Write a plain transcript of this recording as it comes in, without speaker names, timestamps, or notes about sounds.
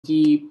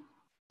the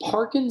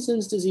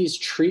Parkinson's disease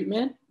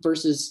treatment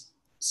versus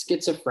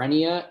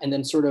schizophrenia, and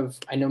then sort of,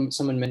 I know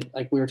someone meant,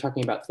 like we were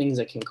talking about things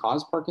that can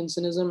cause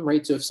Parkinsonism,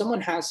 right? So if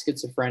someone has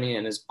schizophrenia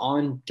and is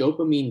on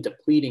dopamine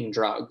depleting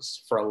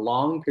drugs for a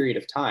long period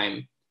of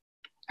time,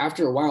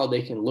 after a while,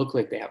 they can look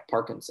like they have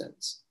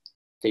Parkinson's.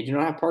 They do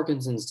not have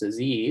Parkinson's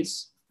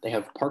disease. They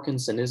have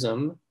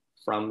Parkinsonism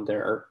from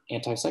their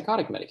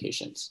antipsychotic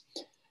medications.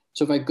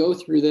 So if I go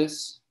through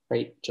this,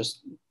 right,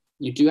 just,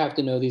 you do have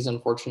to know these,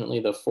 unfortunately,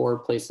 the 4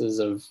 places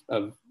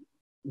of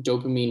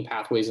dopamine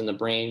pathways in the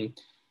brain.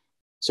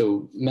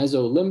 So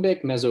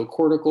mesolimbic,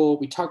 mesocortical,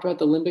 we talked about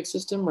the limbic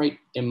system, right?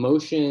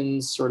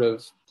 Emotions, sort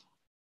of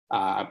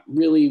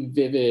really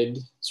vivid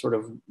sort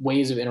of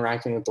ways of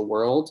interacting with the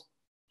world.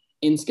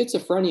 In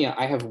schizophrenia,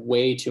 I have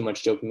way too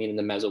much dopamine in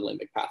the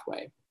mesolimbic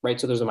pathway,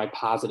 right? So those are my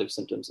positive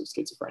symptoms of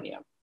schizophrenia.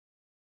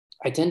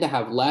 I tend to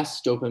have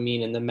less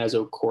dopamine in the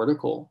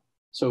mesocortical,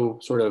 so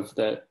sort of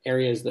the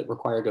areas that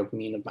require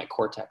dopamine of my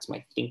cortex,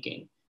 my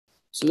thinking.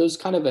 So those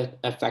kind of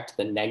affect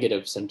the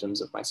negative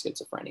symptoms of my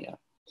schizophrenia.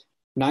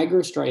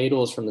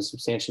 Nigrostriatal is from the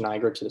substantia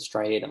nigra to the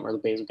striatum, or the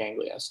basal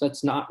ganglia. So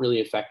that's not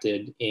really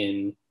affected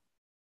in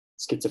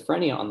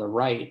schizophrenia on the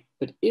right,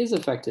 but is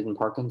affected in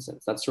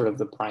Parkinson's. That's sort of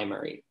the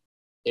primary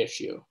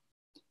issue.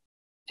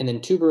 And then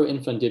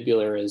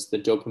tuberoinfundibular is the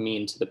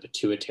dopamine to the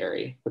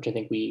pituitary, which I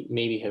think we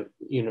maybe have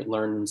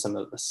learned in some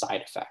of the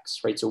side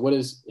effects, right? So what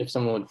is, if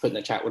someone would put in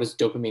the chat, what is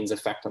dopamine's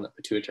effect on the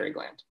pituitary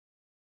gland?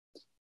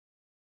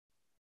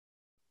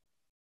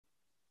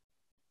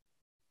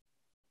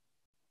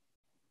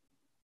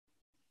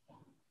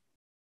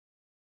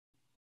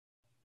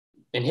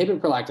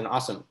 Inhibit prolactin,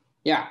 awesome.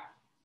 Yeah.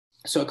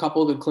 So a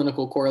couple of the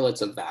clinical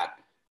correlates of that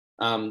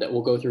that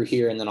we'll go through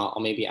here, and then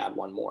I'll maybe add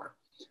one more.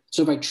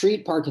 So if I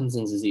treat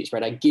Parkinson's disease,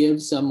 right, I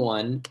give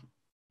someone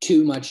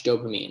too much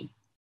dopamine.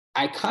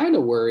 I kind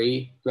of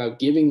worry about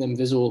giving them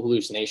visual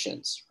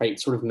hallucinations, right?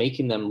 Sort of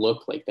making them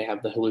look like they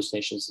have the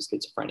hallucinations of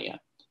schizophrenia.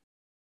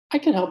 I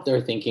can help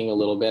their thinking a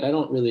little bit. I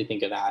don't really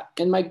think of that.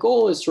 And my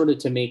goal is sort of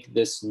to make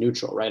this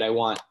neutral, right? I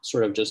want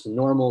sort of just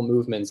normal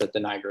movements at the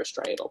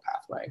nigrostriatal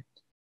pathway.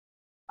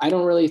 I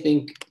don't really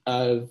think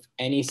of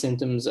any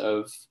symptoms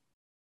of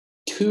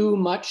too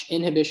much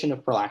inhibition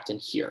of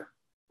prolactin here,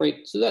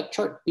 right? So that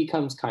chart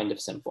becomes kind of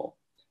simple.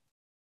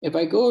 If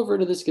I go over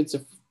to the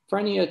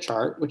schizophrenia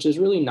chart, which is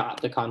really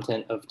not the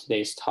content of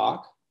today's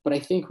talk, but I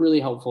think really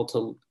helpful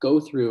to go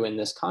through in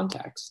this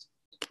context,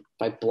 if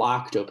I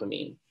block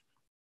dopamine,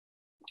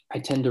 I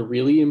tend to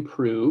really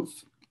improve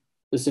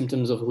the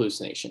symptoms of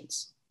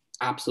hallucinations.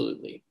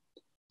 Absolutely.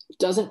 It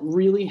doesn't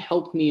really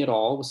help me at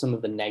all with some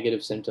of the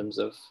negative symptoms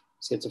of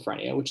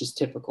schizophrenia, which is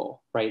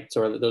typical, right?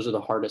 So those are the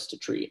hardest to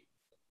treat.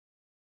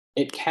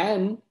 It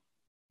can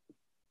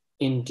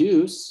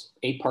induce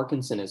a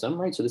Parkinsonism,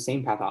 right? So the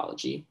same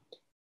pathology.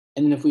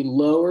 And then if we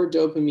lower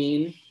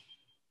dopamine,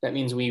 that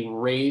means we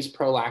raise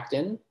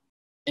prolactin,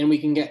 and we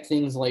can get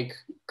things like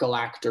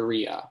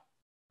galactorrhea,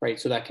 right?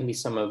 So that can be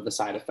some of the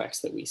side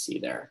effects that we see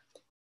there.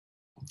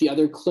 The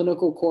other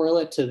clinical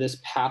correlate to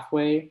this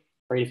pathway,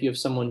 right? If you have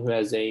someone who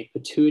has a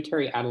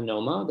pituitary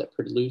adenoma that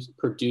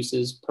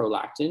produces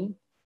prolactin,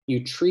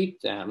 you treat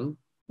them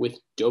with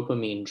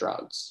dopamine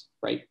drugs,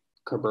 right?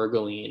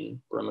 Cabergoline,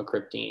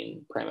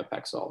 bromocriptine,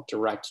 pramipexole,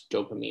 direct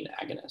dopamine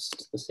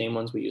agonists, the same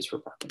ones we use for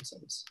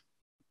Parkinson's,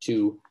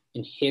 to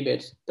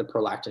inhibit the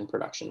prolactin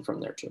production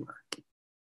from their tumor.